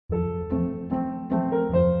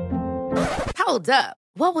Hold up.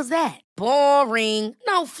 What was that? Boring.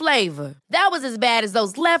 No flavor. That was as bad as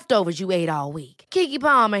those leftovers you ate all week. Keke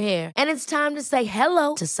Palmer here, and it's time to say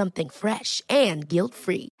hello to something fresh and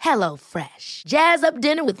guilt-free. Hello Fresh. Jazz up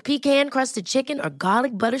dinner with pecan-crusted chicken or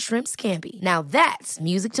garlic butter shrimp scampi. Now that's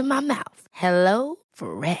music to my mouth. Hello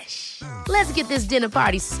Fresh. Let's get this dinner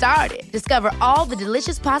party started. Discover all the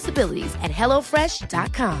delicious possibilities at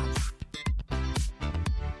hellofresh.com.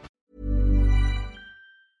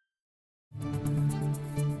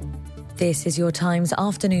 This is your Times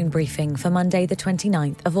afternoon briefing for Monday the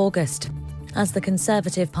 29th of August. As the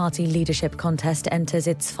Conservative Party leadership contest enters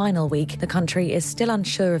its final week, the country is still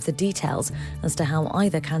unsure of the details as to how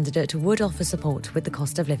either candidate would offer support with the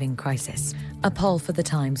cost of living crisis. A poll for The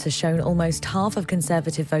Times has shown almost half of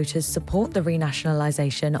Conservative voters support the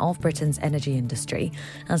renationalisation of Britain's energy industry,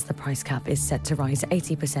 as the price cap is set to rise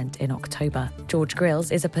 80% in October. George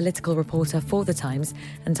Grills is a political reporter for The Times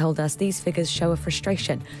and told us these figures show a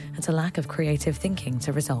frustration at a lack of creative thinking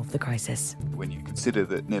to resolve the crisis. When you consider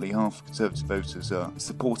that nearly half of Conservative voters are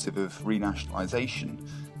supportive of renationalisation,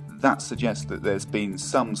 that suggests that there's been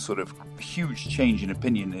some sort of huge change in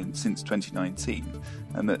opinion since 2019,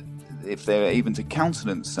 and that if they're even to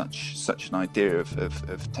countenance such an idea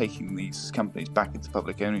of taking these companies back into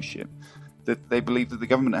public ownership, that they believe that the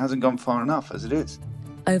government hasn't gone far enough as it is.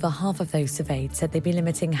 Over half of those surveyed said they'd be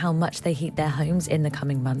limiting how much they heat their homes in the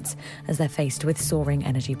coming months as they're faced with soaring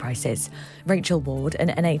energy prices. Rachel Ward, an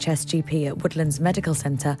NHS GP at Woodlands Medical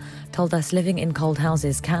Centre, told us living in cold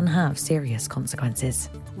houses can have serious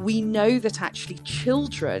consequences. We know that actually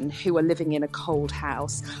children who are living in a cold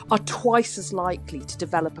house are twice as likely to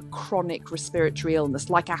develop a chronic respiratory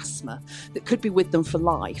illness like asthma that could be with them for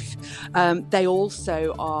life. They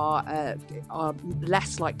also are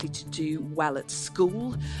less likely to do well at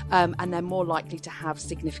school, and they're more likely to have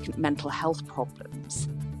significant mental health problems.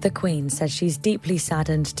 The Queen says she's deeply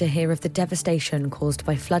saddened to hear of the devastation caused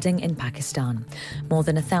by flooding in Pakistan. More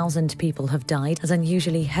than 1,000 people have died as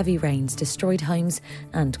unusually heavy rains destroyed homes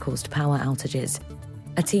and caused power outages.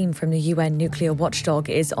 A team from the UN nuclear watchdog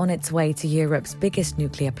is on its way to Europe's biggest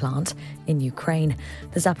nuclear plant in Ukraine.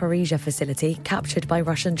 The Zaporizhzhia facility, captured by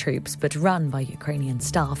Russian troops but run by Ukrainian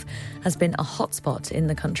staff, has been a hotspot in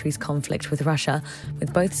the country's conflict with Russia,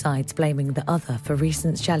 with both sides blaming the other for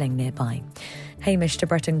recent shelling nearby. Hamish de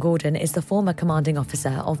Bretton Gordon is the former commanding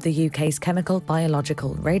officer of the UK's Chemical,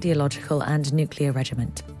 Biological, Radiological and Nuclear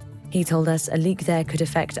Regiment. He told us a leak there could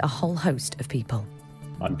affect a whole host of people.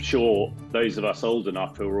 I'm sure those of us old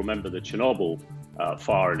enough who remember the Chernobyl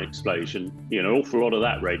fire and explosion, an awful lot of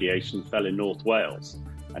that radiation fell in North Wales,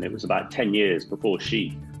 and it was about 10 years before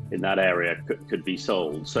sheep in that area could be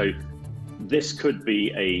sold. So this could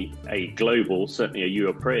be a global, certainly a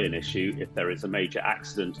European issue if there is a major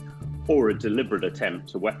accident or a deliberate attempt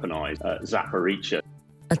to weaponize Zaporizhzhia.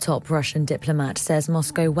 A top Russian diplomat says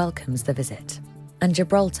Moscow welcomes the visit. And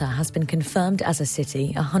Gibraltar has been confirmed as a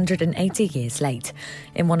city 180 years late.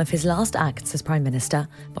 In one of his last acts as Prime Minister,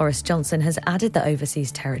 Boris Johnson has added the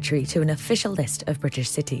overseas territory to an official list of British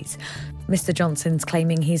cities. Mr Johnson's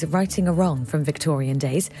claiming he's righting a wrong from Victorian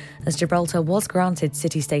days, as Gibraltar was granted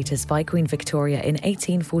city status by Queen Victoria in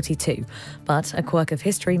 1842, but a quirk of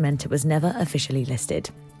history meant it was never officially listed.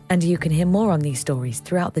 And you can hear more on these stories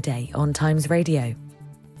throughout the day on Times Radio.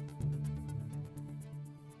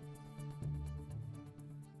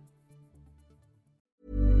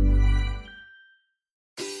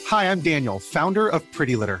 Hi, I'm Daniel, founder of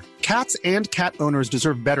Pretty Litter. Cats and cat owners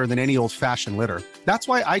deserve better than any old-fashioned litter. That's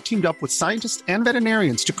why I teamed up with scientists and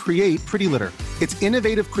veterinarians to create Pretty Litter. Its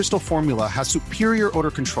innovative crystal formula has superior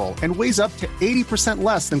odor control and weighs up to 80%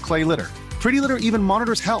 less than clay litter. Pretty Litter even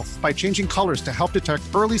monitors health by changing colors to help detect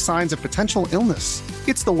early signs of potential illness.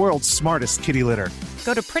 It's the world's smartest kitty litter.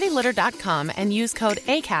 Go to prettylitter.com and use code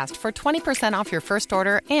ACAST for 20% off your first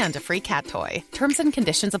order and a free cat toy. Terms and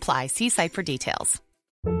conditions apply. See site for details.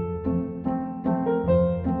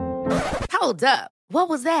 Hold up. What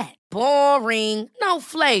was that? Boring. No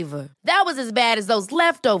flavor. That was as bad as those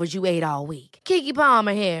leftovers you ate all week. Keke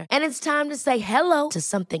Palmer here, and it's time to say hello to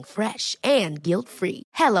something fresh and guilt-free.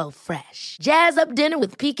 Hello Fresh. Jazz up dinner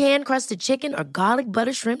with pecan-crusted chicken or garlic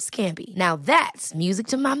butter shrimp scampi. Now that's music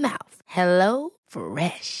to my mouth. Hello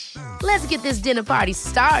Fresh. Let's get this dinner party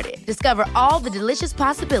started. Discover all the delicious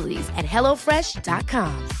possibilities at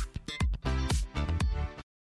hellofresh.com.